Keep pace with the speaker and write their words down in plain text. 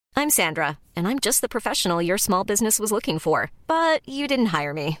I'm Sandra, and I'm just the professional your small business was looking for. But you didn't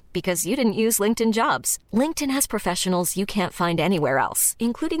hire me because you didn't use LinkedIn Jobs. LinkedIn has professionals you can't find anywhere else,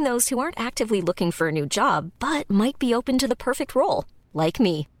 including those who aren't actively looking for a new job, but might be open to the perfect role, like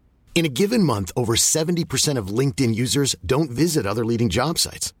me. In a given month, over 70% of LinkedIn users don't visit other leading job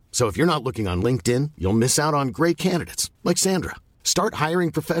sites. So if you're not looking on LinkedIn, you'll miss out on great candidates like Sandra. Start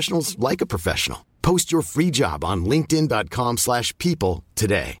hiring professionals like a professional. Post your free job on linkedin.com/people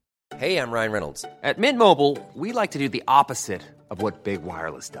today. Hey, I'm Ryan Reynolds. At Mint Mobile, we like to do the opposite of what Big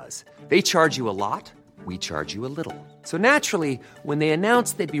Wireless does. They charge you a lot, we charge you a little. So naturally, when they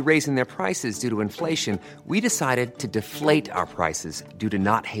announced they'd be raising their prices due to inflation, we decided to deflate our prices due to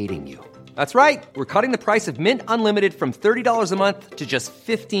not hating you. That's right. We're cutting the price of Mint Unlimited from $30 a month to just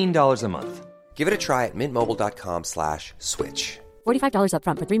 $15 a month. Give it a try at mintmobile.com/switch. $45 up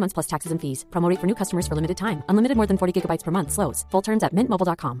front for 3 months plus taxes and fees. Promo rate for new customers for limited time. Unlimited more than 40 gigabytes per month. Slows full terms at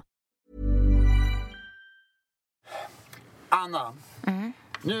mintmobile.com. Anna,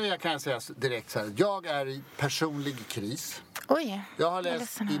 nu kan jag säga direkt så här. Jag är i personlig kris. Oj, jag har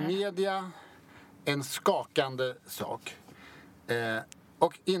läst i media en skakande sak.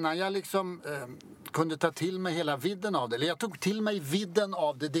 Och innan jag liksom kunde ta till mig hela vidden av det, eller jag tog till mig vidden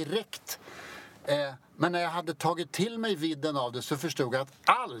av det direkt. Men när jag hade tagit till mig vidden av det så förstod jag att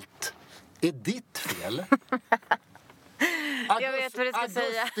allt är ditt fel. Jag vet vad du ska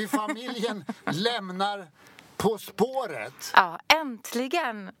säga. Augusti-familjen lämnar På spåret. Ja,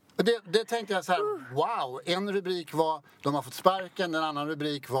 äntligen. Det tänkte jag så här, wow. En rubrik var de har fått sparken, en annan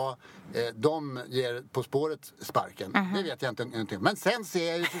rubrik var de ger På spåret sparken. Det vet jag inte någonting. Men sen ser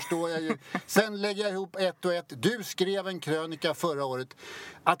jag ju, förstår jag ju. Sen lägger jag ihop ett och ett. Du skrev en krönika förra året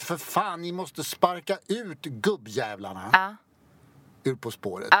att för fan, ni måste sparka ut gubbjävlarna ur På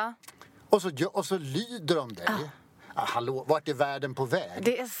spåret. Och så lyder de dig. Hallå, vart är världen på väg?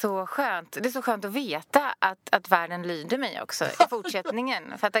 Det är så skönt. Det är så skönt att veta att världen lyder mig också i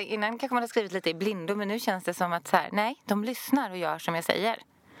fortsättningen. För att innan kanske man har skrivit lite i blindo, men nu känns det som att så här, nej, de lyssnar och gör som jag säger.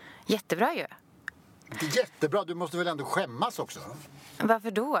 Jättebra ju. Det är jättebra, du måste väl ändå skämmas också?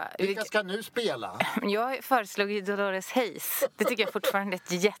 Varför då? Vilka ska nu spela? Jag föreslog ju Dolores Hayes. Det tycker jag fortfarande är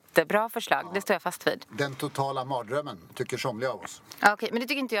ett jättebra förslag. Det står jag fast vid. Den totala mardrömmen, tycker somliga av oss. Okej, men det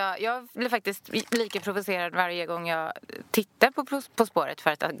tycker inte jag. Jag blir faktiskt lika provocerad varje gång jag tittar på spåret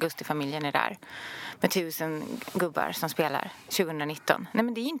för att Augusti-familjen är där. Med 1000 gubbar som spelar 2019. Nej,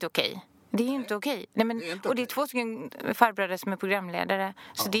 men det är inte okej. Det är inte okej. Nej, men, det och det är 2 farbröder som är programledare.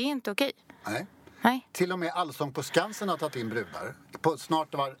 Så det är inte okej. Nej. Till och med Allsång på Skansen har tagit in brudar. På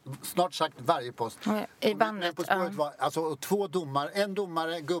snart sagt varje post. I bandet. På spåret var, alltså 2 domare. En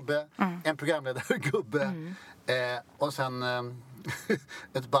domare, gubbe. En programledare, gubbe. Och sen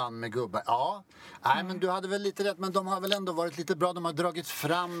ett band med gubbar. Ja, nej, men du hade väl lite rätt. Men de har väl ändå varit lite bra. De har dragit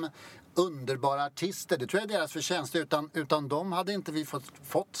fram underbara artister. Det tror jag är deras förtjänst. Utan dem hade inte vi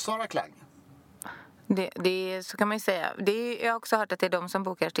fått Sara Klang. Det så kan man ju säga. Jag har också hört att det är de som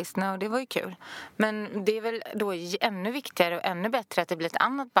bokar artisterna och det var ju kul. Men det är väl då ännu viktigare och ännu bättre att det blir ett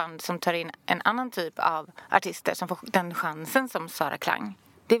annat band som tar in en annan typ av artister som får den chansen som Sara Klang.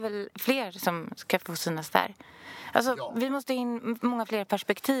 Det är väl fler som ska få synas där. Alltså, vi måste in många fler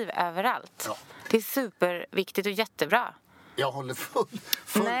perspektiv överallt. Ja. Det är superviktigt och jättebra. Jag håller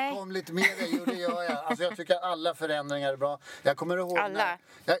fullkomligt med dig, och det gör jag. Alltså jag tycker att alla förändringar är bra. Jag kommer ihåg alla?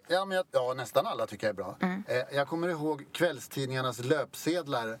 Nästan alla tycker jag är bra. Jag kommer ihåg kvällstidningarnas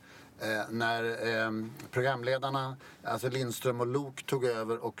löpsedlar när programledarna, alltså Lindström och Lok, tog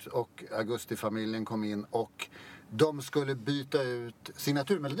över och Augusti-familjen kom in och de skulle byta ut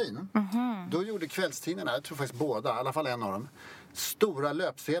signaturmelodin. Då gjorde kvällstidningarna, jag tror faktiskt båda, i alla fall en av dem, stora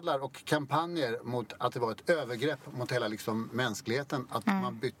löpsedlar och kampanjer mot att det var ett övergrepp mot hela liksom mänskligheten att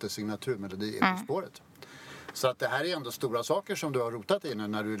man bytte signaturmelodi På spåret. Så att det här är ändå stora saker som du har rotat i nu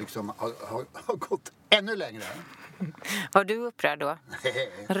när du liksom har gått ännu längre. Var du upprörd då?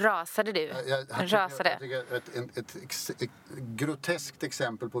 Rasade du? Jag tycker ett groteskt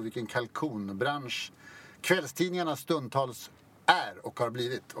exempel på vilken kalkonbransch kvällstidningarna stundtals är och har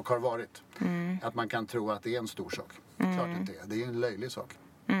blivit och har varit. Att man kan tro att det är en stor sak. Klart inte är. Det är ju en löjlig sak.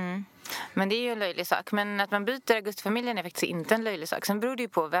 Men det är ju en löjlig sak. Men att man byter Augusti-familjen är faktiskt inte en löjlig sak. Sen beror det ju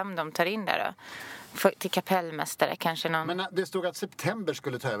på vem de tar in där då. Till kapellmästare kanske någon. Men det stod att September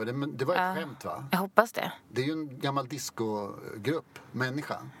skulle ta över det. Men det var ett skämt, va? Jag hoppas det. Det är ju en gammal discogrupp.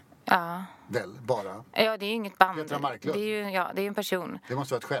 Människa. Ja. Väl, bara. Ja, det är ju inget band. Petra Marklund. Det är ju en person. Det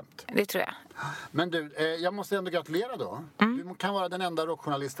måste vara ett skämt. Det tror jag. Men du, jag måste ändå gratulera då. Du kan vara den enda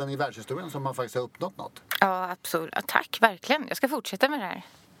rockjournalisten i världshistorien som har faktiskt har uppnått något. Ja, absolut. Ja, tack, verkligen. Jag ska fortsätta med det här.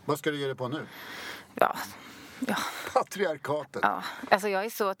 Vad ska du göra på nu? Ja, Ja. Patriarkatet. Ja, alltså jag är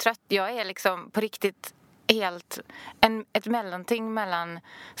så trött. Jag är liksom på riktigt helt ett mellanting mellan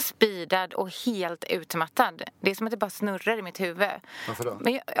speedad och helt utmattad. Det är som att det bara snurrar i mitt huvud. Varför då?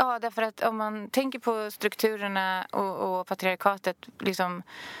 Men, ja, därför att om man tänker på strukturerna och patriarkatet liksom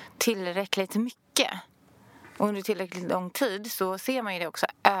tillräckligt mycket och under tillräckligt lång tid, så ser man ju det också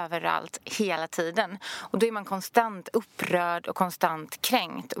överallt hela tiden. Och då är man konstant upprörd och konstant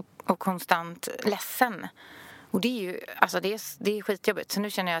kränkt och konstant ledsen. Och det är ju, alltså det är skitjobbigt. Så nu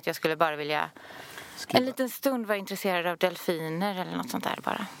känner jag att jag skulle bara vilja en liten stund vara intresserad av delfiner eller något sånt där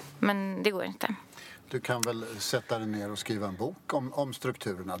bara. Men det går inte. Du kan väl sätta dig ner och skriva en bok om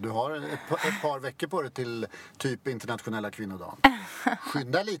strukturerna. Du har ett par veckor på dig till typ internationella kvinnodagen.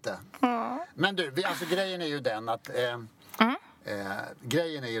 Skynda lite. Men du, alltså grejen är ju den att det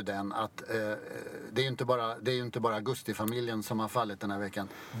är ju inte bara Augusti-familjen som har fallit den här veckan.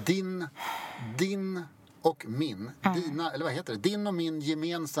 Din och min, dina, eller vad heter det? Din och min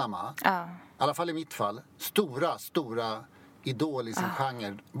gemensamma, i alla fall i mitt fall, stora idol i sin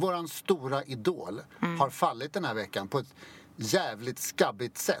genre. Våran stora idol har fallit den här veckan på ett jävligt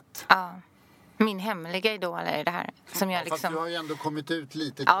skabbigt sätt. Ja. Min hemliga idol är det här. Som jag Fast du har ju ändå kommit ut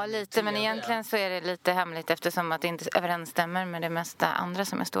lite. Ja, lite. Men egentligen så är det lite hemligt eftersom att det inte överensstämmer med det mesta andra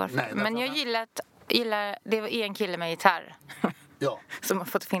som jag står för. Nej, men jag gillar det är en kille med gitarr. Ja. Som har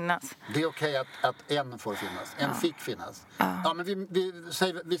fått finnas. Det är okej att en får finnas. En fick finnas. Ja, men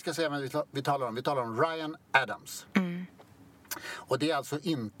vi ska säga vad vi talar om. Vi talar om Ryan Adams. Och det är alltså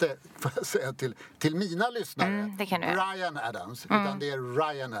inte, får jag säga till mina lyssnare, det kan du. Ryan Adams, utan det är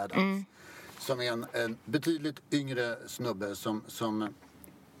Ryan Adams. Som är en betydligt yngre snubbe som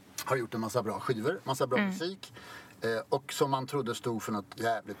har gjort en massa bra skivor, massa bra musik. Och som man trodde stod för något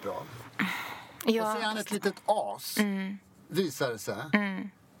jävligt bra. Ja, och så är han ett litet as. Visar det sig.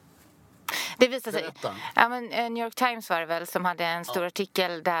 Det visar sig. Berätta. Ja, men New York Times var det väl som hade en stor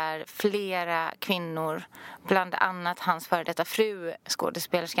artikel där flera kvinnor, bland annat hans före detta fru,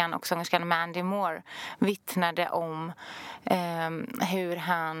 skådespelerskan och sångerskan Mandy Moore, vittnade om hur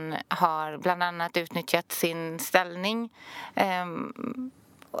han har bland annat utnyttjat sin ställning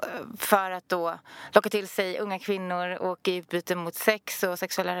för att då locka till sig unga kvinnor och i utbyte mot sex och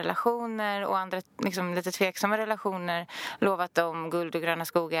sexuella relationer och andra liksom, lite tveksamma relationer lovat dem guld och gröna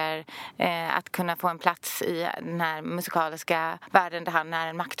skogar, att kunna få en plats i den här musikaliska världen där han är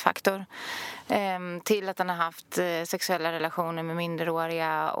en maktfaktor, till att han har haft sexuella relationer med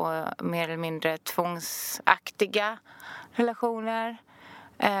minderåriga och mer eller mindre tvångsaktiga relationer.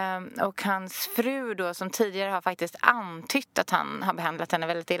 Och hans fru då, som tidigare har faktiskt antytt att han har behandlat henne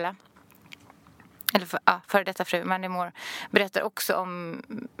väldigt illa. Eller för detta fru, Mandy Moore, berättar också om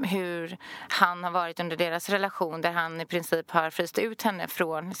hur han har varit under deras relation, där han i princip har fryst ut henne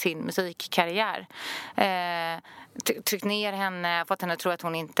från sin musikkarriär. Tryckt ner henne, fått henne att tro att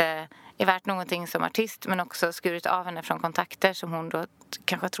hon inte är värt någonting som artist, men också skurit av henne från kontakter som hon då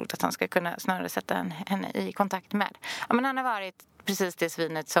kanske trott att han ska kunna snarare sätta henne i kontakt med. Ja, men han har varit precis det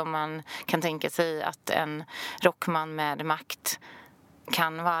svinet som man kan tänka sig att en rockman med makt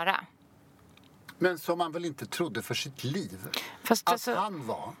kan vara. Men som man väl inte trodde för sitt liv. Fast att alltså, han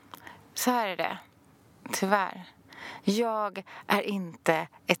var. Så här är det. Tyvärr. Jag är inte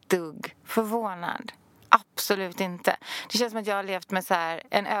ett dugg förvånad. Absolut inte. Det känns som att jag har levt med så här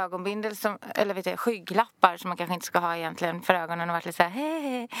en ögonbindel som, eller skygglappar som man kanske inte ska ha egentligen för ögonen och varit lite så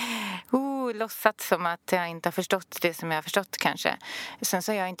här låtsats som att jag inte har förstått det som jag har förstått kanske. Sen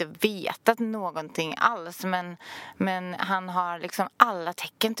så har jag inte vetat någonting alls, men han har liksom alla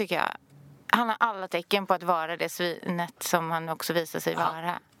tecken, tycker jag. Han har alla tecken på att vara det svinet som han också visar sig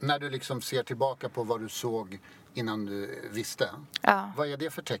vara. När du liksom ser tillbaka på vad du såg innan du visste. Ja. Vad är det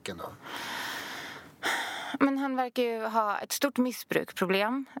för tecken då? Men han verkar ju ha ett stort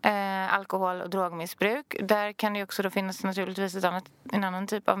missbrukproblem, alkohol- och drogmissbruk. Där kan det också då finnas naturligtvis en annan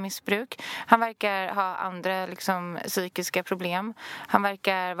typ av missbruk. Han verkar ha andra liksom, psykiska problem. Han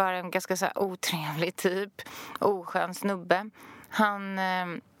verkar vara en ganska så här, otrevlig typ, oskön snubbe. Han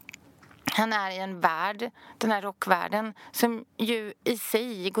är i en värld, den här rockvärlden, som ju i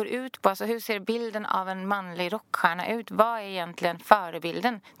sig går ut på, alltså hur ser bilden av en manlig rockstjärna ut? Vad är egentligen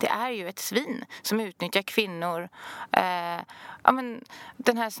förebilden? Det är ju ett svin som utnyttjar kvinnor. Ja, men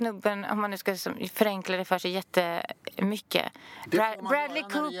den här snubben, om man nu ska förenkla det för sig mycket. Bradley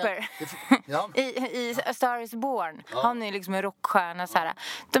Cooper i A Star Is Born. Han är liksom en rockstjärna. Så här.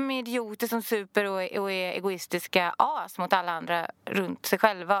 De är idioter som super och är egoistiska as mot alla andra runt sig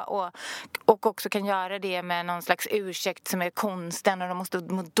själva. Och också kan göra det med någon slags ursäkt som är konsten. Och de måste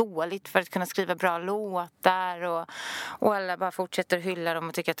må dåligt för att kunna skriva bra låtar. Och alla bara fortsätter hylla dem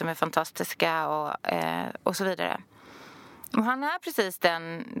och tycker att de är fantastiska och så vidare. Och han är precis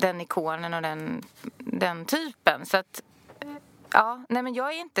den ikonen och den typen. Så att, nej men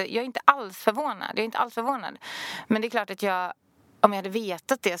jag är inte alls förvånad. Men det är klart att om jag hade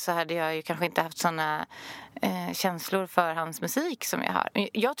vetat det så hade jag ju kanske inte haft såna känslor för hans musik som jag har.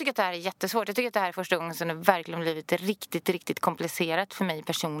 Jag tycker att det här är jättesvårt. Jag tycker att det här är första gången som det verkligen blivit riktigt, riktigt komplicerat för mig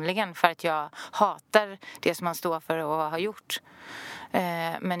personligen. För att jag hatar det som han står för och har gjort.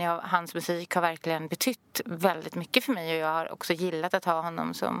 Men hans musik har verkligen betytt väldigt mycket för mig. Och jag har också gillat att ha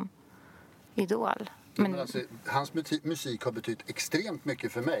honom som idol. Men alltså, hans musik har betytt extremt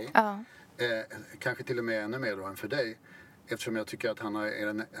mycket för mig. Kanske till och med ännu mer då än för dig. Eftersom jag tycker att han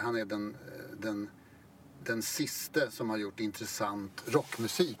är den sista som har gjort intressant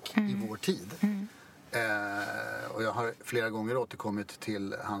rockmusik i vår tid. Och jag har flera gånger återkommit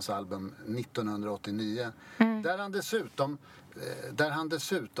till hans album 1989. Där han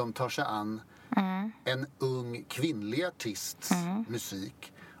dessutom tar sig an en ung kvinnlig artists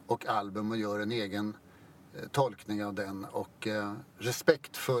musik och album och gör en egen tolkning av den. Och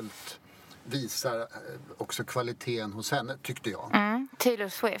respektfullt visar också kvaliteten hos henne, tyckte jag. Taylor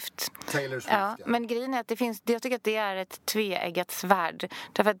Swift. Ja. Men grejen är att jag tycker att det är ett tveeggat svärd.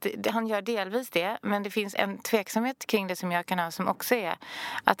 Därför att han gör delvis det, men det finns en tveksamhet kring det som jag kan ha som också är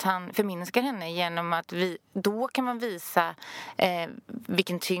att han förminskar henne genom att då kan man visa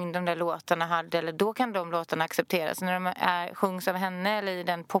vilken tyngd de där låtarna hade, eller då kan de låtarna accepteras. När de sjungs av henne eller i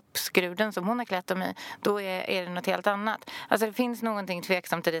den popskruden som hon har klätt dem i, då är det något helt annat. Alltså det finns någonting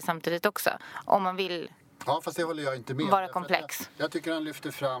tveksamt i det samtidigt också, om man vill. Ja, fast det håller jag inte med. Vara komplex. Jag tycker han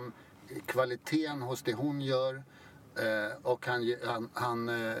lyfter fram kvaliteten hos det hon gör. Och han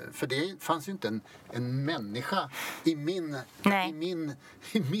för det fanns ju inte en människa i min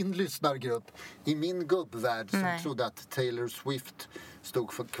lyssnargrupp, i min gubbvärld som trodde att Taylor Swift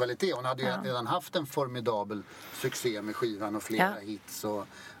stod för kvalitet. Hon hade ju redan haft en formidabel succé med skivan och flera hits och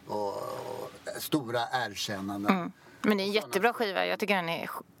stora erkännanden. Men det är en jättebra skiva. Jag tycker den är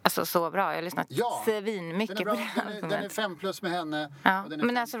så bra. Jag har lyssnat svinmycket på den. Den är 5+ med henne. Ja.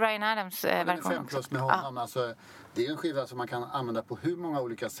 Men alltså Ryan Adams version. Den är 5+ med honom. Alltså, det är en skiva som man kan använda på hur många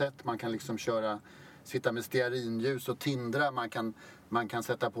olika sätt. Man kan liksom sitta med stearinljus och tindra. Man kan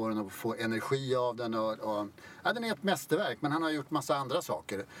sätta på den och få energi av den. Den är ett mästerverk, men han har gjort massa andra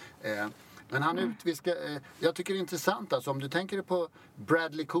saker. Men jag tycker det är intressant. Alltså, om du tänker på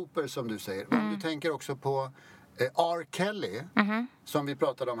Bradley Cooper som du säger. Om du tänker också på R. Kelly, som vi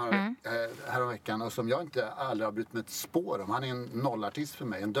pratade om här veckan och som jag aldrig har brytt mig ett spår om. Han är en nollartist för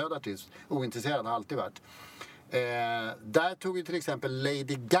mig, en död artist. Ointresserad har alltid varit. Där tog ju till exempel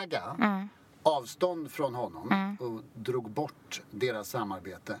Lady Gaga avstånd från honom och drog bort deras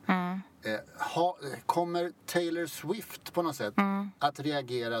samarbete. Kommer Taylor Swift på något sätt att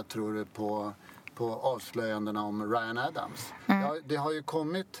reagera, tror du, på avslöjandena om Ryan Adams? Det har ju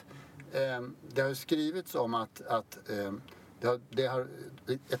kommit... Det har skrivits om att det har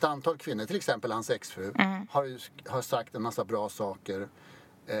ett antal kvinnor, till exempel hans exfru, har sagt en massa bra saker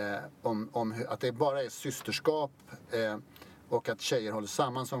om att det bara är systerskap och att tjejer håller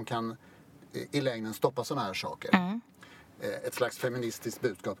samman som kan i längden stoppa såna här saker. Ett slags feministiskt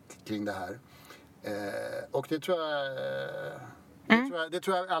budskap kring det här. Och det tror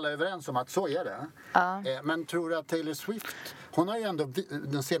jag alla är överens om att så är det. Men tror du att Taylor Swift, hon har ju ändå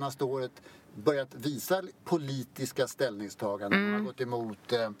det senaste året börjat visa politiska ställningstaganden. Hon har gått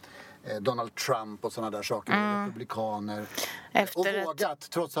emot Donald Trump och sådana där saker, republikaner. Och vågat,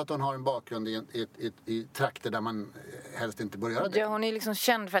 trots att hon har en bakgrund i trakter där man helst inte bör göra det. Ja, hon är liksom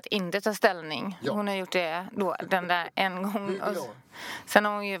känd för att inte ta ställning. Ja. Hon har gjort det då, den där en gång. Sen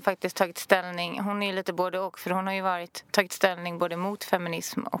har hon ju faktiskt tagit ställning. Hon är lite både och, för hon har ju tagit ställning både mot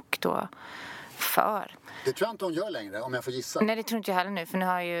feminism och då för. Det tror jag inte hon gör längre, om jag får gissa. Nej, det tror inte jag heller nu, för nu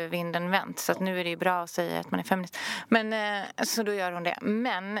har ju vinden vänt. Så att nu är det ju bra att säga att man är feminist. Men så då gör hon det.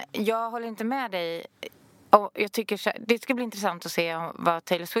 Men jag håller inte med dig Och jag tycker det ska bli intressant att se vad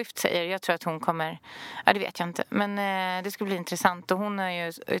Taylor Swift säger. Jag tror att hon kommer... Ja, det vet jag inte. Men det ska bli intressant. Och hon har ju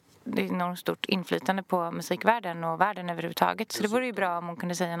ett enormt stort inflytande på musikvärlden och världen överhuvudtaget. Så det vore ju bra om hon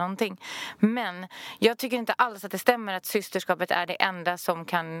kunde säga någonting. Men jag tycker inte alls att det stämmer att systerskapet är det enda som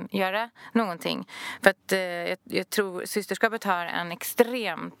kan göra någonting. För att jag tror systerskapet har en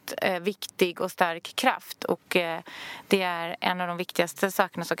extremt viktig och stark kraft. Och det är en av de viktigaste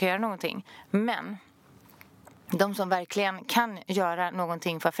sakerna som kan göra någonting. Men... de som verkligen kan göra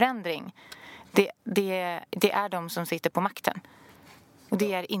någonting för förändring, det är de som sitter på makten. Och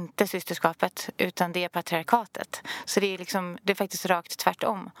det är inte systerskapet, utan det är patriarkatet. Så det är faktiskt rakt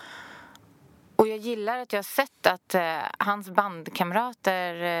tvärtom. Och jag gillar att jag har sett att hans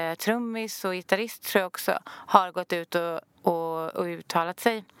bandkamrater, trummis och gitarrist tror jag också, har gått ut och uttalat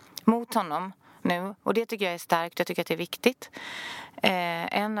sig mot honom nu. Och det tycker jag är starkt, jag tycker att det är viktigt.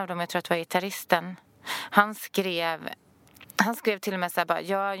 En av dem, jag tror att det var gitarristen, han skrev till och med så här bara,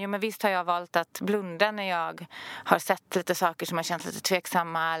 ja, men visst har jag valt att blunda när jag har sett lite saker som har känts lite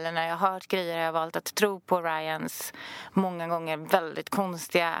tveksamma, eller när jag har hört grejer har jag valt att tro på Ryans många gånger väldigt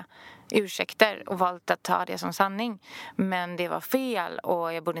konstiga ursäkter och valt att ta det som sanning. Men det var fel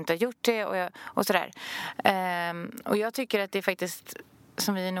och jag borde inte ha gjort det och sådär. Och jag tycker att det är faktiskt,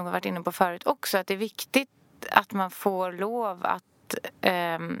 som vi nog har varit inne på förut också, att det är viktigt att man får lov att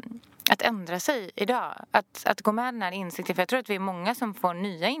ändra sig idag. Att gå med den här insikten. För jag tror att vi är många som får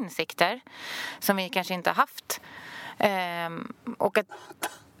nya insikter som vi kanske inte har haft. Och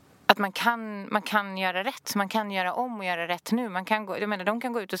att man kan göra rätt. Man kan göra om och göra rätt nu. De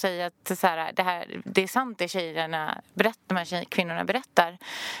kan gå ut och säga att så här, det är sant det tjejerna berättar, de här kvinnorna berättar.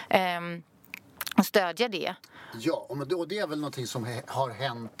 Och stödja det. Ja, och det är väl någonting som har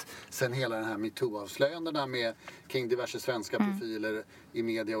hänt sen hela den här MeToo-avslöjandena med kring diverse svenska profiler i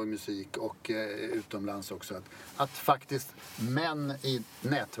media och i musik och utomlands också. Att faktiskt män i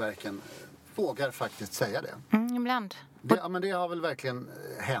nätverken vågar faktiskt säga det. Ibland. Men det har väl verkligen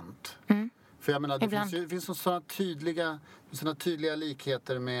hänt. För jag menar, det finns sådana tydliga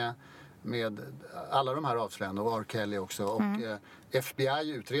likheter med alla de här avslöjandena och R. Kelly också. Och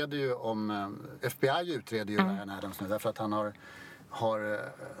FBI utreder ju Ryan Adams nu därför att han har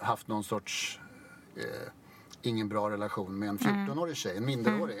haft någon sorts ingen bra relation med en 14-årig tjej, en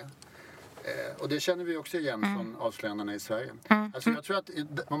minderårig. Och det känner vi också igen från avslöjandena i Sverige. Alltså jag tror att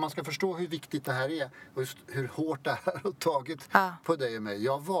om man ska förstå hur viktigt det här är och just hur hårt det här har tagit på dig och mig.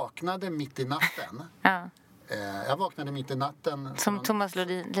 Jag vaknade mitt i natten. Som Thomas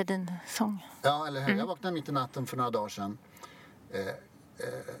Ledin sång. Ja, eller hur? Jag vaknade mitt i natten för några dagar sedan.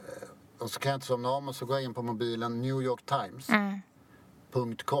 Och så kan jag inte somna om och så går jag in på mobilen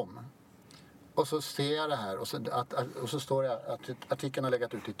newyorktimes.com. Och så ser jag det här och så står det att artikeln har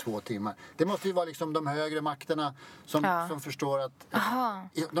legat ut i 2 timmar. Det måste ju vara liksom de högre makterna som förstår att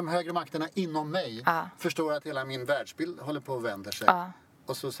de högre makterna inom mig förstår att hela min världsbild håller på att vända sig.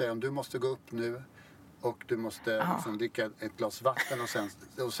 Och så säger de, du måste gå upp nu och du måste liksom dricka ett glas vatten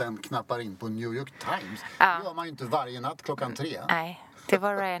och sen knappar in på New York Times. Det gör man ju inte varje natt 3:00. Nej. Det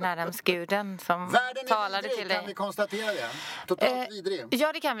var Ryan Adams-guden som talade till dig. Kan vi konstatera det? Totalt vidrig.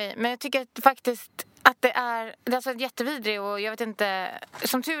 Ja, det kan vi. Men jag tycker att faktiskt att det är alltså jättevidrig och jag vet inte...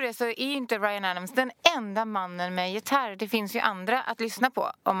 Som tur är så är inte Ryan Adams den enda mannen med gitarr. Det finns ju andra att lyssna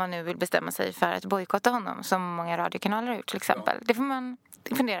på om man nu vill bestämma sig för att bojkotta honom. Som många radiokanaler har gjort till exempel. Det får man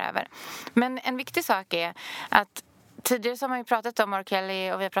fundera över. Men en viktig sak är att tidigare så har man ju pratat om R.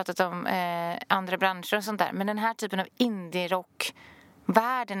 Kelly och vi har pratat om andra branscher och sånt där. Men den här typen av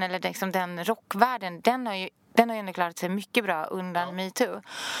indie-rock-världen eller liksom den rockvärlden, den har ju ändå klarat sig mycket bra undan MeToo.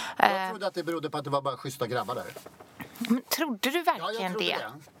 Jag trodde att det berodde på att det var bara schyssta grabbar där. Men trodde du verkligen jag trodde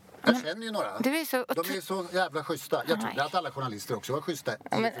det? Jag känner ju några. Du är så... De är så jävla schyssta. Jag trodde att alla journalister också var schyssta.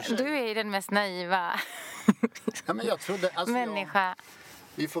 Men du är ju den mest naiva men jag trodde, alltså människa.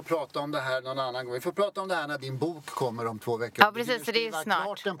 Vi får prata om det här någon annan gång. Vi får prata om det här när din bok kommer om 2 veckor. Ja, precis, så det är snart.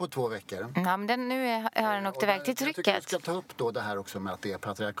 Klart den på 2 veckor. Ja, men nu har den åkt iväg till trycket. Jag tycker du ska ta upp då det här också med att det är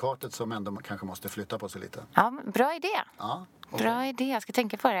patriarkatet som ändå kanske måste flytta på sig lite. Ja, bra idé. Ja, okay. Bra idé, jag ska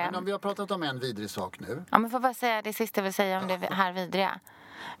tänka på det. Men om vi har pratat om en vidrig sak nu. Ja, men får bara säga det sista jag vill säga om det här vidriga.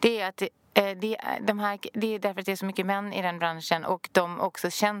 Det är att det är därför att det är så mycket män i den branschen och de också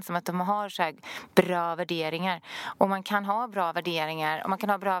känns som att de har så här bra värderingar. Och man kan ha bra värderingar och man kan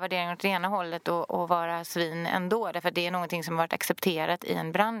ha bra värderingar åt det ena hållet och vara svin ändå. Därför att det är någonting som har varit accepterat i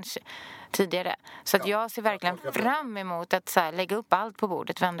en bransch tidigare. Så att jag ser verkligen fram emot att så här, lägga upp allt på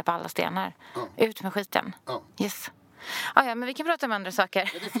bordet, vända på alla stenar. Ut med skiten. Yes. Ja, men vi kan prata om andra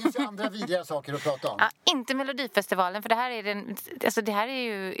saker. Ja, det finns ju andra vidriga saker att prata om. Ja, inte Melodifestivalen, för det här är det här är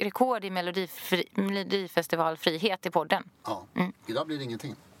ju rekord i Melodifestivalfrihet i podden. Ja, idag blir det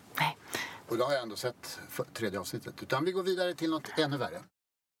ingenting. Nej. Och då har jag ändå sett tredje avsnittet. Utan vi går vidare till något ännu värre.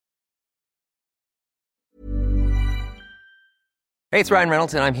 Hey, it's Ryan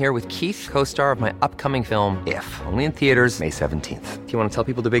Reynolds, and I'm here with Keith, co-star of my upcoming film, If, only in theaters May 17th. Do you want to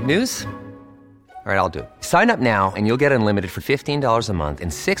tell people the big news? All right, I'll do it. Sign up now and you'll get unlimited for $15 a month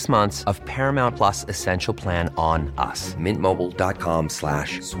and 6 months of Paramount Plus Essential Plan on us.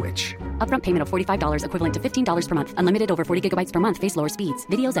 MintMobile.com/switch. Upfront payment of $45 equivalent to $15 per month. Unlimited over 40 gigabytes per month. Face lower speeds.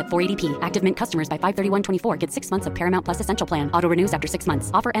 Videos at 480p. Active Mint customers by 531.24 get 6 months of Paramount Plus Essential Plan. Auto renews after 6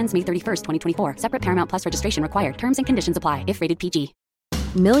 months. Offer ends May 31st, 2024. Separate Paramount Plus registration required. Terms and conditions apply if rated PG.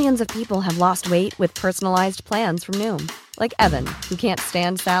 Millions of people have lost weight with personalized plans from Noom. Like Evan, who can't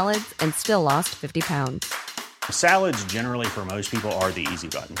stand salads and still lost 50 pounds. Salads generally for most people are the easy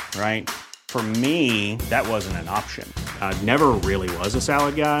button, right? For me, that wasn't an option. I never really was a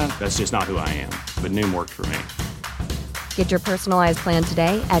salad guy. That's just not who I am. But Noom worked for me. Get your personalized plan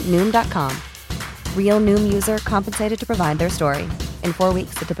today at Noom.com. Real Noom user compensated to provide their story. In 4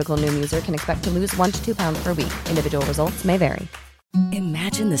 weeks, the typical Noom user can expect to lose 1 to 2 pounds per week. Individual results may vary.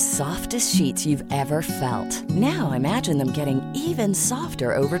 Imagine the softest sheets you've ever felt. Now imagine them getting even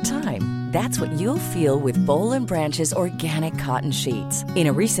softer over time. That's what you'll feel with Boll & Branch's organic cotton sheets. In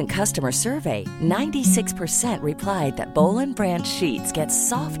a recent customer survey, 96% replied that Boll & Branch sheets get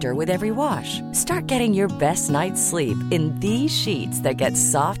softer with every wash. Start getting your best night's sleep in these sheets that get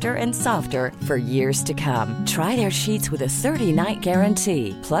softer and softer for years to come. Try their sheets with a 30-night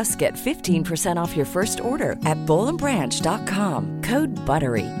guarantee. Plus, get 15% off your first order at bollandbranch.com. Code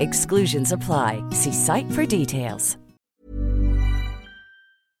BUTTERY. Exclusions apply. See site for details.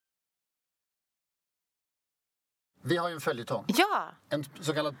 Vi har ju en följetong. Ja. En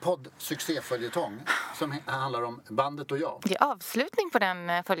så kallad podd-succéföljetong som handlar om Bandet och jag. Det är avslutning på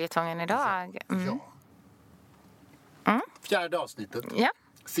den följetongen idag. Ja. Fjärde avsnittet. Ja.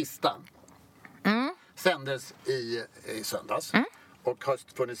 Sista. Sändes i söndags. Och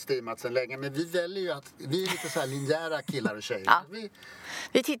har funnits streamat sedan länge. Men vi väljer ju att vi är lite så här linjära killar och tjejer. Ja.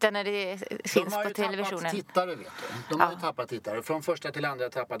 Vi tittar när det finns på televisionen. De har ju tappat tittare, vet du. De har ju tappat tittare. Från första till andra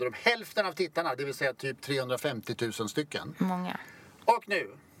tappade de hälften av tittarna. Det vill säga typ 350 000 stycken. Många. Och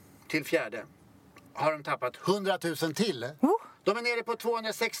nu, till fjärde, har de tappat 100 000 till. De är nere på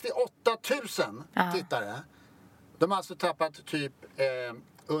 268 000 tittare. De har alltså tappat typ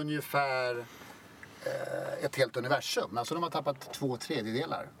ungefär ett helt universum. Alltså de har tappat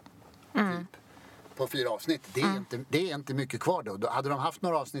 2/3 typ, på 4 avsnitt. Det är inte mycket kvar då. Hade de haft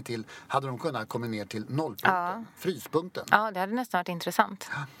några avsnitt till hade de kunnat komma ner till nollpunkten. Fryspunkten. Ja, det hade nästan varit intressant.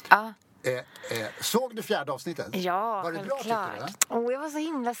 Ja. Såg du fjärde avsnittet? Ja, var det bra, tycker du? Jag var så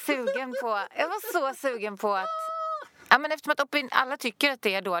himla sugen på. Jag var så sugen på att. Ja, men eftersom att alla tycker att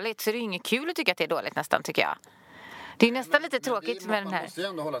det är dåligt så är det inget kul att tycka att det är dåligt nästan, tycker jag. Det är nästan lite tråkigt med den här. Man måste ju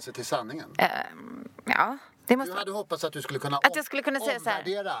ändå hålla sig till sanningen. Ja, det måste. Du hade hoppats att du skulle kunna att jag skulle kunna säga så här.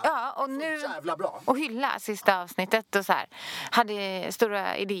 Ja, och nu jävla bra. Och hylla sista avsnittet och så här. Hade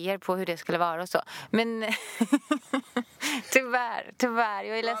stora idéer på hur det skulle vara och så. Men tyvärr,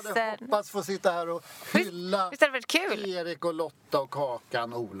 jag är ledsen. Jag hade hoppats få sitta här och hylla. Visst hade det varit kul? Erik och Lotta och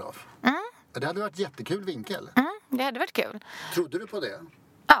Kakan och Olof. Det hade varit jättekul vinkel. Det hade varit kul. Trodde du på det?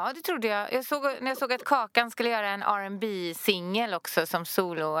 Ja, det trodde jag. När jag såg att Kakan skulle göra en R&B-singel också som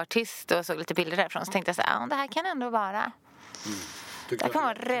soloartist och såg lite bilder därifrån så tänkte jag så här, det här kan ändå vara. Det kan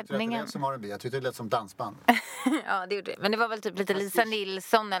vara räddningen. Jag tyckte det lät som R&B. Jag tyckte det lät som dansband. Ja, det gjorde det. Men det var väl typ lite Lisa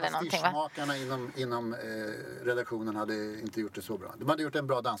Nilsson eller någonting, va? Makarna inom redaktionen hade inte gjort det så bra. De hade gjort en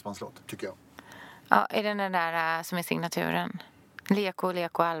bra dansbandslåt, tycker jag. Ja, är det den där som är signaturen?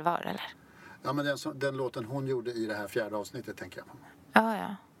 Leko allvar, eller? Ja, men den låten hon gjorde i det här fjärde avsnittet, tänker jag på.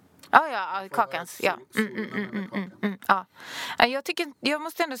 Ja, Kakans. Ja. Ja. Jag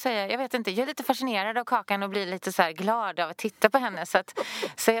måste ändå säga, jag vet inte, jag är lite fascinerad av Kakan och blir lite så här glad av att titta på henne.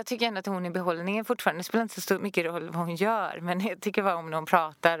 Så jag tycker ändå att hon är i behållningen fortfarande. Det spelar inte så mycket roll vad hon gör, men jag tycker bara om när hon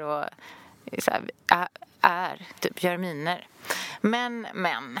pratar och så här, typ gör miner. Men.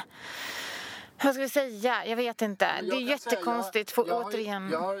 Vad ska vi säga? Jag vet inte. Det är jättekonstigt.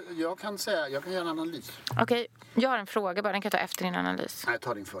 återigen. Jag kan göra en analys. Okej, jag har en fråga bara. Den kan jag ta efter din analys. Nej,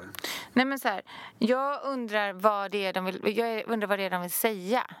 ta din före. Nej, men så här. Jag undrar vad det är de vill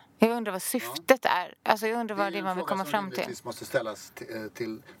säga. Jag undrar vad syftet är. Alltså jag undrar vad det är man vill komma fram till. Det måste ställas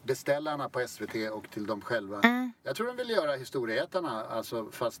till beställarna på SVT och till dem själva. Jag tror de vill göra historieätarna,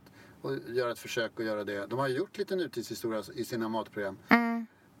 alltså fast och göra ett försök att göra det. De har ju gjort lite nutidshistoria i sina matprogram.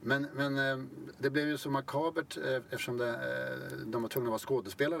 Men det blev ju så makabert eftersom de var tvungna att vara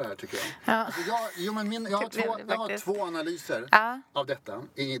skådespelare här, tycker jag. Ja. Alltså jag har två analyser av detta.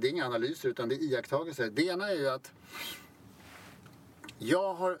 Det är inga analyser, utan det är iakttagelser. Det ena är ju att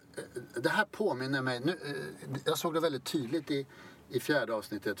det här påminner mig... jag såg det väldigt tydligt i fjärde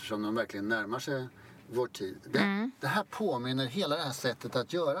avsnittet, eftersom de verkligen närmar sig vår tid. Det här påminner, hela det här sättet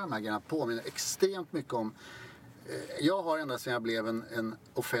att göra de här grejerna påminner extremt mycket om... Jag har ända sedan jag blev en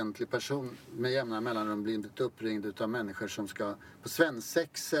offentlig person med jämna mellanrum blivit uppringd av människor som ska på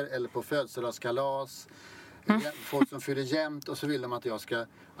svensexer eller på födelsedagskalas. Folk som fyller jämt, och så vill de att jag ska...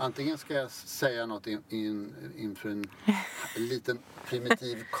 Antingen ska jag säga något inför en liten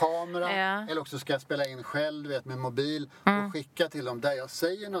primitiv kamera, eller också ska jag spela in själv, med mobil och skicka till dem där jag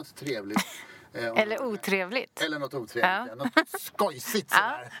säger något trevligt. Eller otrevligt. Eller något otrevligt. Något skojsigt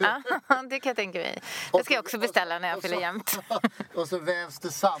sådär. Ja, det kan jag tänka mig. Det ska jag också beställa när jag fyller jämt. Och så vävs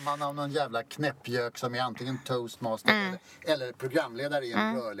det samman av någon jävla knäppjök som är antingen toastmaster eller programledare i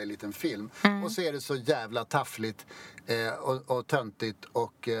en rörlig liten film. Och så är det så jävla taffligt och töntigt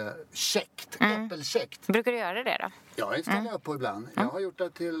och käckt. Äppelkäckt. Brukar du göra det då? Ja, det ställer jag upp på ibland. Jag har gjort det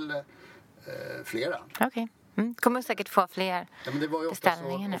till flera. Okej. Kommer säkert få fler men det var ju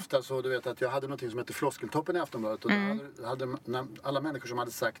ofta så, du vet, att jag hade något som hette Floskeltoppen i Aftonbladet, och då hade alla människor som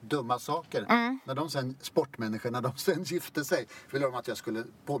hade sagt dumma saker, sportmänniskor, när de sen gifte sig, ville de att jag skulle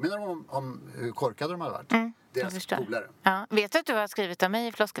påminna dem om hur korkade de hade varit. Deras polare. Ja. Vet du att du har skrivit om mig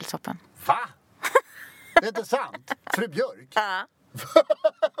i Floskeltoppen? Va? Det är inte sant? Fru Björk? Ja.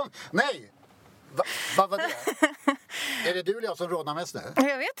 Nej! Vad var det? Är det du eller jag som rådnar mest nu?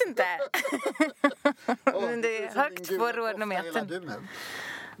 Jag vet inte. Men det är högt på rådnometern.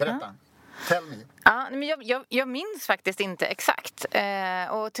 Berätta. Tell me. Ja, men jag minns faktiskt inte exakt.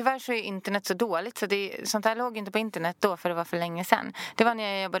 Och tyvärr så är internet så dåligt, så sånt här låg inte på internet då, för det var för länge sedan. Det var när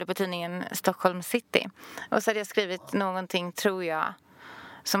jag jobbade på tidningen Stockholm City. Och så hade jag skrivit någonting, tror jag,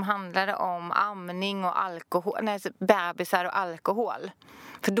 som handlade om amning och bebisar och alkohol.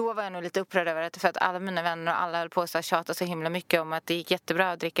 För då var jag nog lite upprörd över det, för att alla mina vänner och alla höll på att tjata så himla mycket om att det gick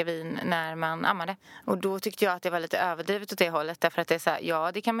jättebra att dricka vin när man ammade. Och då tyckte jag att det var lite överdrivet åt det hållet, därför att det är så här,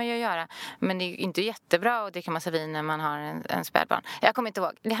 ja, det kan man ju göra, men det är ju inte jättebra att dricka massa vin när man har en spädbarn. Jag kommer inte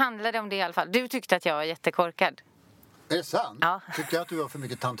ihåg. Det handlade om det i alla fall. Du tyckte att jag var jättekorkad. Är det sant? Ja. Tyckte jag att du var för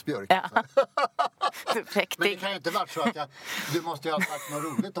mycket tant Björk? Ja. Men det kan ju inte vara så att du måste ju ha sagt något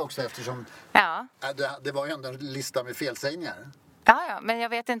roligt också, eftersom det var ju ändå en lista med felsägningar. Ja, men jag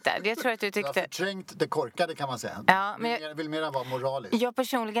vet inte. Jag tror att du tyckte... Du har förträngt det korkade, kan man säga. Ja, men jag vill mera vara moralisk. Jag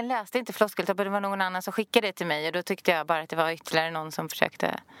personligen läste inte Floskeltoppen. Det var någon annan som skickade det till mig. Och då tyckte jag bara att det var ytterligare någon som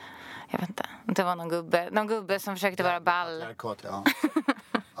försökte... Jag vet inte. Det var någon gubbe som försökte vara ball.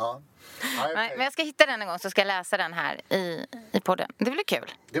 Ja. Men jag ska hitta den en gång, så ska jag läsa den här i podden. Det blir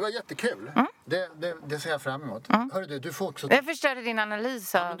kul. Det var jättekul. Det ser jag fram emot. Hörru du får också... Jag förstörde din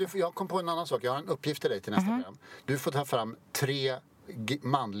analys. Jag kom på en annan sak. Jag har en uppgift till dig till nästa program. Du får ta fram 3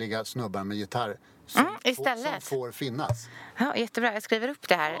 manliga snubbar med gitarr som får finnas. Ja, jättebra. Jag skriver upp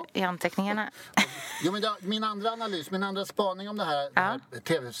det här i anteckningarna. Jo, men min andra spaning om det här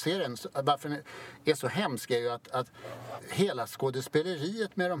tv-serien, varför den är så hemsk, är ju att hela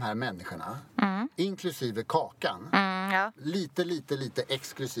skådespeleriet med de här människorna, inklusive Kakan, lite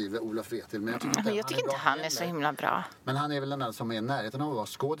exklusive Olof Wrethel, men jag tycker inte han är så himla bra. Men han är väl den som är i närheten av att vara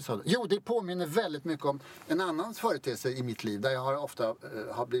skådis. Jo, det påminner väldigt mycket om en annan företeelse i mitt liv, där jag ofta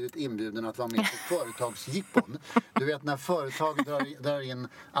har blivit inbjuden att vara med på företagsjippon. Du vet, när företag drar in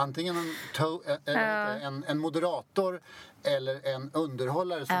antingen en moderator eller en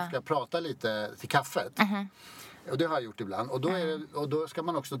underhållare som ska prata lite till kaffet. Och det har jag gjort ibland. Och då ska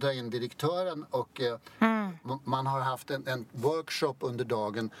man också dra in direktören, och man har haft en workshop under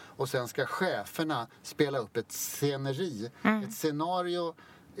dagen, och sen ska cheferna spela upp ett scenario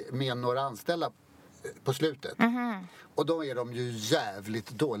med några anställda på slutet. Och då är de ju jävligt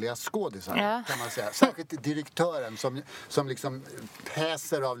dåliga skådisar, kan man säga. Särskilt direktören som liksom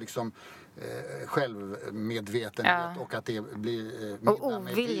päser av liksom självmedvetenhet, och att det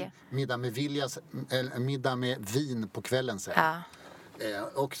blir middag med vin på kvällen sen.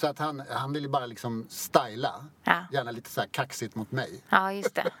 Och så att han vill bara liksom styla. Gärna lite så här kaxigt mot mig. Ja,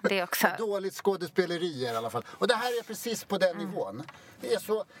 just det. Det är också... Dåligt skådespeleri i alla fall. Och det här är precis på den nivån.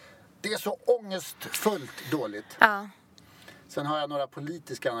 Det är så ångestfullt dåligt. Sen har jag några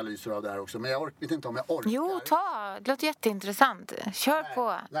politiska analyser av det här också, men jag vet inte om jag orkar. Jo, det låter jätteintressant. Kör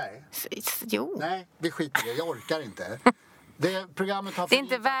på. Nej. Jo. Nej, vi skiter i det. Jag orkar inte. Programmet har det är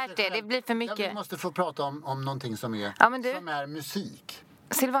inte värt det. Det blir för mycket. Vi måste få prata om någonting som är, som är musik.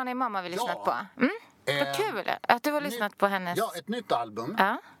 Silvana är mamma vill lyssna på. Vad kul att du har lyssnat på hennes... Ja, ett nytt album.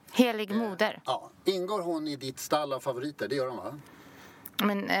 Ja, Helig moder. Ja. Ingår hon i ditt stall av favoriter? Det gör hon, va?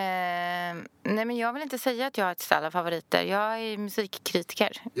 Men, nej, men jag vill inte säga att jag har ett stall av favoriter. Jag är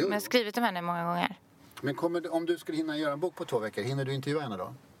musikkritiker. Jo. Jag har skrivit om henne många gånger. Men om du skulle hinna göra en bok på 2 veckor, hinner du intervjua henne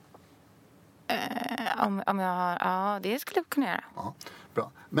då? Om jag har... Ja, det skulle jag kunna göra. Ja,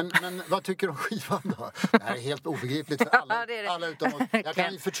 bra. Men vad tycker du om skivan då? Det här är helt obegripligt för alla, Ja, det är det. alla utom oss. Jag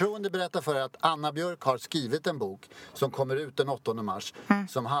kan i förtroende berätta för er att Anna Björk har skrivit en bok som kommer ut den 8 mars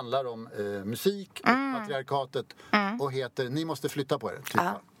som handlar om musik och patriarkatet och heter Ni måste flytta på er. Typ.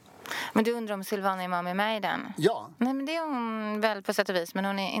 Ja. Men du undrar om Silvana Imam är med i den? Ja. Nej, men det är hon väl på sätt och vis. Men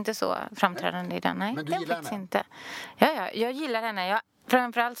hon är inte så framträdande i den. Nej, Men du det är gillar faktiskt henne? inte. Ja, jag gillar henne.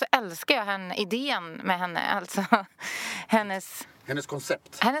 Framförallt så älskar jag idén med henne. Alltså hennes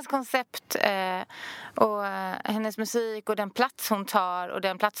koncept och hennes musik och den plats hon tar och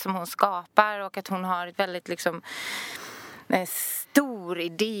den plats som hon skapar och att hon har ett väldigt liksom stor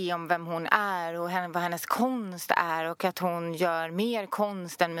idé om vem hon är och vad hennes konst är och att hon gör mer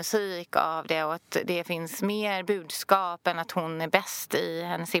konst än musik av det och att det finns mer budskap än att hon är bäst i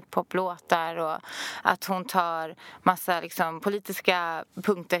hennes hiphop-låtar och att hon tar massa liksom politiska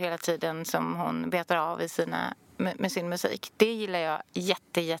punkter hela tiden som hon betar av i med sin musik. Det gillar jag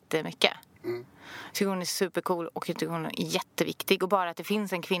jättemycket. Jag tycker hon är supercool och jag tycker hon är jätteviktig. Och bara att det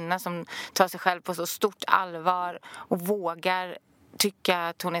finns en kvinna som tar sig själv på så stort allvar och vågar tycka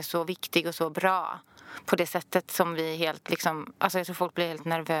att hon är så viktig och så bra på det sättet som vi helt liksom... Alltså jag tror folk blir helt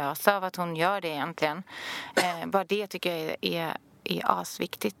nervösa av att hon gör det egentligen. Bara det tycker jag är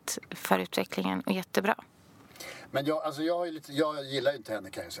asviktigt för utvecklingen och jättebra. Men jag gillar inte henne,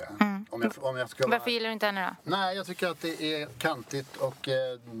 kan jag säga. Om jag ska Varför gillar du inte henne då? Nej, jag tycker att det är kantigt och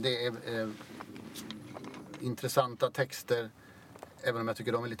det är intressanta texter. Även om jag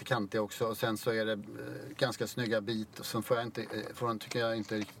tycker de är lite kantiga också. Och sen så är det ganska snygga bit. Och sen tycker jag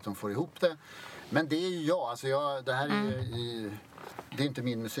inte riktigt de får ihop det. Men det är ju jag. Alltså det här är det är inte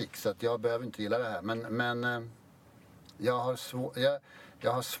min musik. Så att jag behöver inte gilla det här. Men jag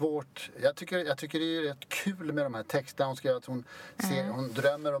har svårt... Jag tycker det är rätt kul med de här texterna. Hon skriver att hon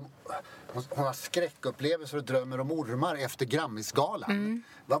drömmer om... Hon har skräckupplevelser och drömmer om ormar efter Grammisgalan.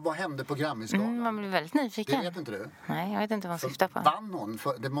 Vad hände på Grammisgalan? Man blir väldigt nyfiken. Det vet inte du? Nej, jag vet inte vad hon syftar på. Vann hon?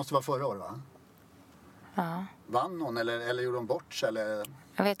 Det måste vara förra året, va? Ja. Vann hon eller gjorde hon bort sig? Eller?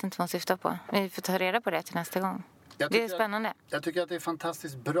 Jag vet inte vad hon syftar på. Vi får ta reda på det till nästa gång. Det är spännande. Jag tycker att det är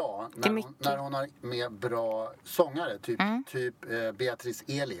fantastiskt bra när hon har med bra sångare. Typ Beatrice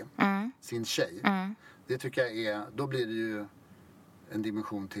Eli, sin tjej. Det tycker jag är... Då blir det ju en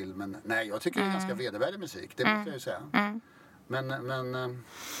dimension till. Men nej, jag tycker det är ganska vedervärdig musik. Det måste jag ju säga.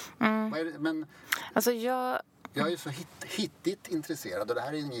 Men alltså jag är ju så hittigt intresserad. Och det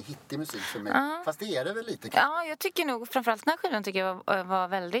här är ingen hittig musik för mig. Fast det är det väl lite. Ja, jag tycker nog framförallt den här skivan tycker jag var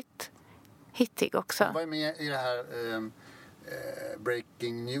väldigt hittig också. Jag var med i det här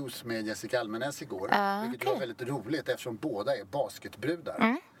Breaking News med Jessica Almenäs igår. Vilket var väldigt roligt eftersom båda är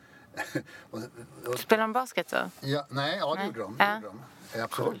basketbrudar. Spelar de basket så? Ja, det gjorde de.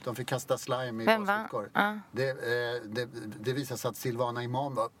 Absolut, de fick kasta slime i basketkorg. Det visade sig att Silvana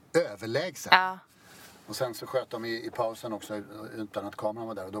Imam var överlägsen. Och sen så sköt de i pausen också utan att kameran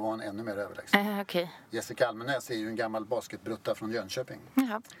var där. Och då var hon ännu mer överlägsen. Okay. Jessica Almenäs är ju en gammal basketbrutta från Jönköping.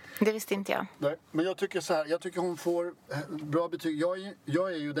 Ja, det visste inte jag. Nej, men jag tycker så här. Jag tycker hon får bra betyg.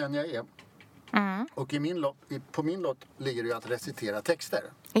 Jag är ju den jag är. Och på min lott ligger det ju att recitera texter.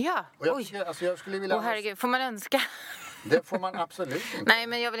 Ja, och jag skulle vilja... herregud, får man önska? Det får man absolut inte. Nej,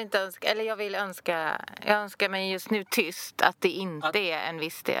 men jag vill inte önska... Eller jag önskar mig just nu tyst att det inte är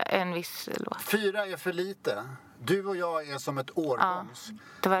en viss låt. 4 är för lite. Du och jag är som ett årgångs.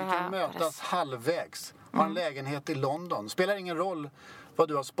 Vi kan mötas halvvägs. Har en lägenhet i London. Spelar ingen roll vad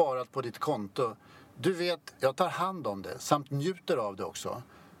du har sparat på ditt konto. Du vet, jag tar hand om det samt njuter av det också.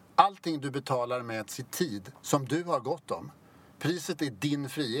 Allting du betalar med sitt tid som du har gått om. Priset är din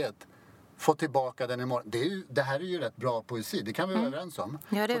frihet. Få tillbaka den imorgon. Det här är ju rätt bra poesi. Det kan vi vara överens om.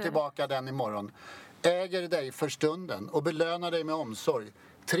 Ja, få tillbaka den imorgon. Äger dig för stunden och belönar dig med omsorg.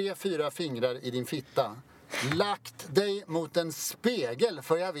 3-4 fingrar i din fitta. Lagt dig mot en spegel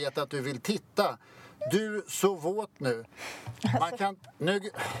för jag vet att du vill titta. Du så våt nu. Man kan...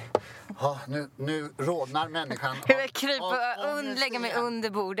 Nu rodnar människan. Lägga mig under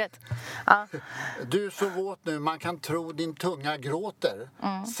bordet. Du så våt nu. Man kan tro din tunga gråter.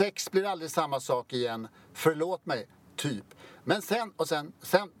 Sex blir aldrig samma sak igen. Förlåt mig, typ. Men sen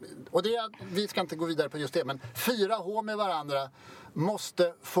och vi ska inte gå vidare på just det, men 4H med varandra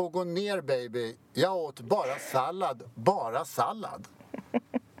måste få gå ner, baby. Jag åt bara sallad.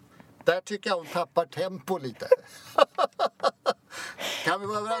 Där tycker jag hon tappar tempo lite. Kan vi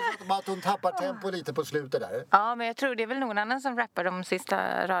vara överens om att hon tappar tempo lite på slutet där? Ja, men jag tror det är väl någon annan som rappar de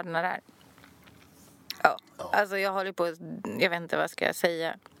sista raderna där. Ja, alltså jag håller på... Jag vet inte vad ska jag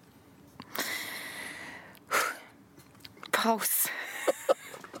säga. Paus.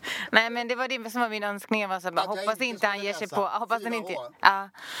 Nej, men det var det som var min önskning. Var så bara, hoppas inte han ger sig på... Hoppas han inte... Ja.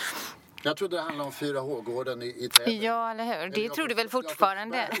 Jag trodde det handlade om 4H-gården i Täby. Ja, eller hur? Det tror du väl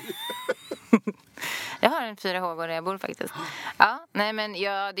fortfarande? Jag har en 4H-gård där jag bor faktiskt. Ja, nej men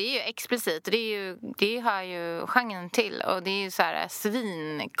ja, det är ju explicit. Det har ju genren till. Och det är ju så här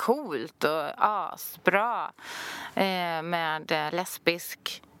svincoolt och asbra. Med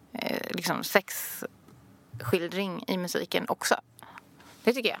lesbisk liksom sexskildring i musiken också.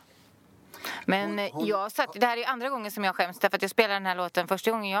 Det tycker jag. Men jag satt, det här är andra gången som jag skäms därför att jag spelade den här låten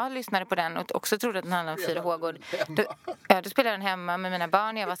första gången jag lyssnade på den och också trodde att den handlade om 4H-gård. Då spelade jag den hemma med mina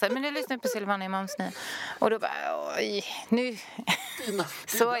barn och jag var så här, men jag lyssnar på Silvana Imams nu. Och då bara, oj, nu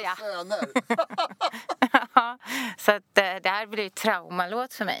så ja. Ja. Så att det här blir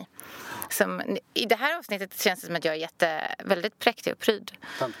traumalåt för mig. Som, i det här avsnittet känns det som att jag är väldigt präktig och pryd.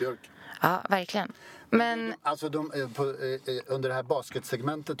 Tant Björk. Ja, verkligen. Men alltså under det här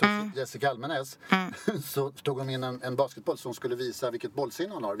basketsegmentet hos Jessica Almenäs så tog hon in en basketboll som skulle visa vilket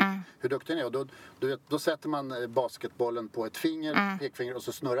bollsinne hon har, hur duktig hon är. Och då sätter man basketbollen på ett finger, pekfinger, och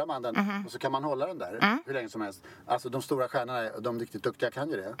så snurrar man den och så kan man hålla den där hur länge som helst. Alltså de stora stjärnorna, de riktigt duktiga kan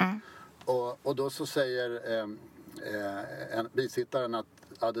ju det. Och då så säger en bisittaren att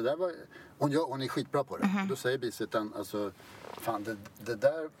ja, det där var, hon är skitbra på det. Och då säger bisittaren, alltså fan det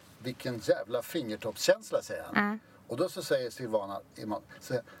där, vilken jävla fingertoppskänsla, säger han. Och då så säger Silvana,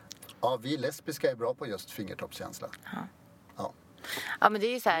 ja, vi lesbiska är bra på just fingertoppskänsla. Ja, men det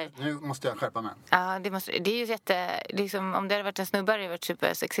är ju så här... Nu måste jag skärpa mig. Ja, det är ju jätte... Liksom, om det hade varit en snubbe hade det varit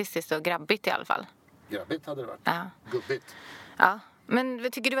supersexistiskt och grabbigt i alla fall. Grabbigt hade det varit. Ja. Gubbigt. Ja,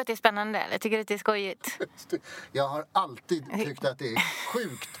 men tycker du att det är spännande eller tycker du att det är skojigt? Jag har alltid tyckt att det är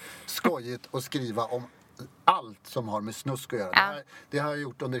sjukt skojigt att skriva om allt som har med snusk att göra. Ja. Det har jag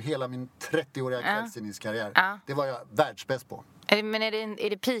gjort under hela min 30-åriga kvällstidningskarriär. Det var jag världsbäst på. Men är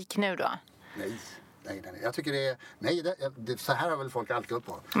det peak nu då? Nej. Jag tycker det är... Nej, så här har väl folk alltid upp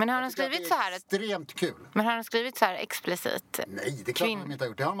på. Men har de skrivit så här... Extremt kul. Men har de skrivit så här explicit? Nej, det är klart de inte har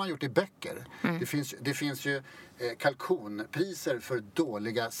gjort. Det har man gjort i böcker. Det finns ju kalkonpriser för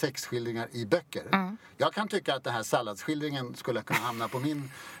dåliga sexskildringar i böcker. Jag kan tycka att den här salladsskildringen skulle kunna hamna på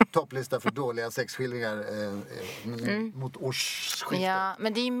min topplista för dåliga sexskildringar mot årsskiftet. Ja,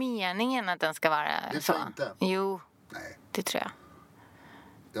 men det är ju meningen att den ska vara det så. Det tror jag inte. Jo, nej. Det tror jag.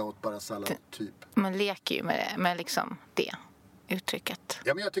 Jag åt bara sallad, typ. Man leker ju med liksom det uttrycket.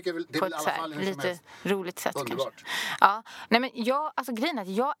 Ja, men jag tycker det är väl i alla fall hur lite roligt sätt. Underbart. Kanske. Ja, nej men grejen är att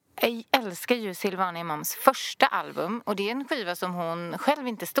jag älskar ju Silvana Imams första album. Och det är en skiva som hon själv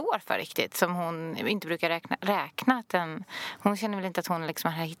inte står för riktigt. Som hon inte brukar räkna. Hon känner väl inte att hon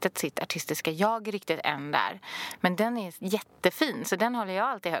liksom har hittat sitt artistiska jag riktigt än där. Men den är jättefin. Så den håller jag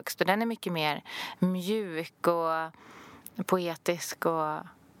alltid högst. Och den är mycket mer mjuk och poetisk och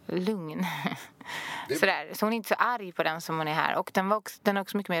lugn. Sådär. Så hon är inte så arg på den som hon är här. Och den är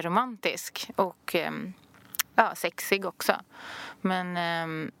också mycket mer romantisk. Och sexig också. Men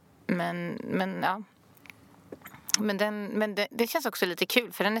ja. Men det känns också lite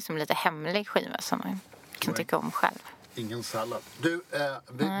kul. För den är som lite hemlig skiva som man kan tycka om själv. Ingen sallad. Du,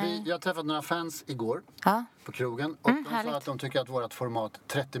 jag träffade några fans igår på krogen. Och de sa att de tycker att vårt format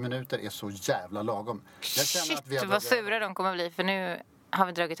 30 minuter är så jävla lagom. Jag känner att vi har vad sura de kommer bli, för nu har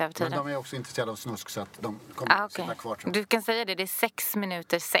vi dragit över tiden. Men de är också intresserade av snusk, så att de kommer att sitta kvar. Du kan säga det är 6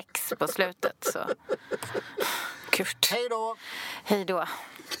 minuter 6 på slutet. Så. Kurt. Hej då! Hej då.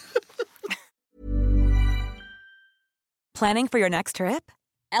 Planning for your next trip?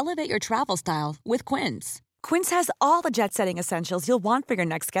 Elevate your travel style with Quince. Quince has all the jet-setting essentials you'll want for your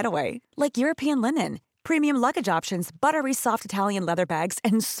next getaway, like European linen, premium luggage options, buttery soft Italian leather bags,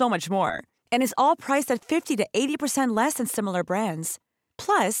 and so much more. And is all priced at 50 to 80% less than similar brands.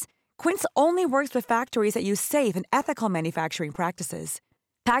 Plus, Quince only works with factories that use safe and ethical manufacturing practices.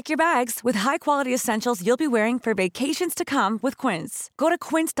 Pack your bags with high-quality essentials you'll be wearing for vacations to come with Quince. Go to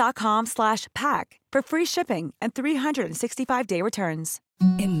quince.com/pack for free shipping and 365-day returns.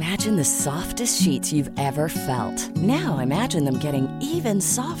 Imagine the softest sheets you've ever felt. Now imagine them getting even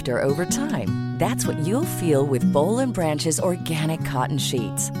softer over time. That's what you'll feel with Boll & Branch's organic cotton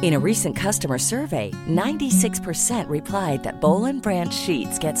sheets. In a recent customer survey, 96% replied that Boll & Branch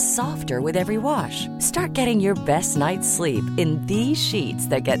sheets get softer with every wash. Start getting your best night's sleep in these sheets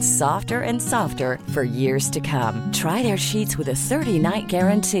that get softer and softer for years to come. Try their sheets with a 30-night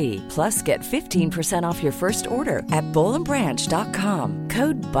guarantee. Plus, get 15% off your first order at BollandBranch.com.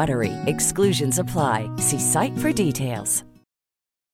 Code BUTTERY. Exclusions apply. See site for details.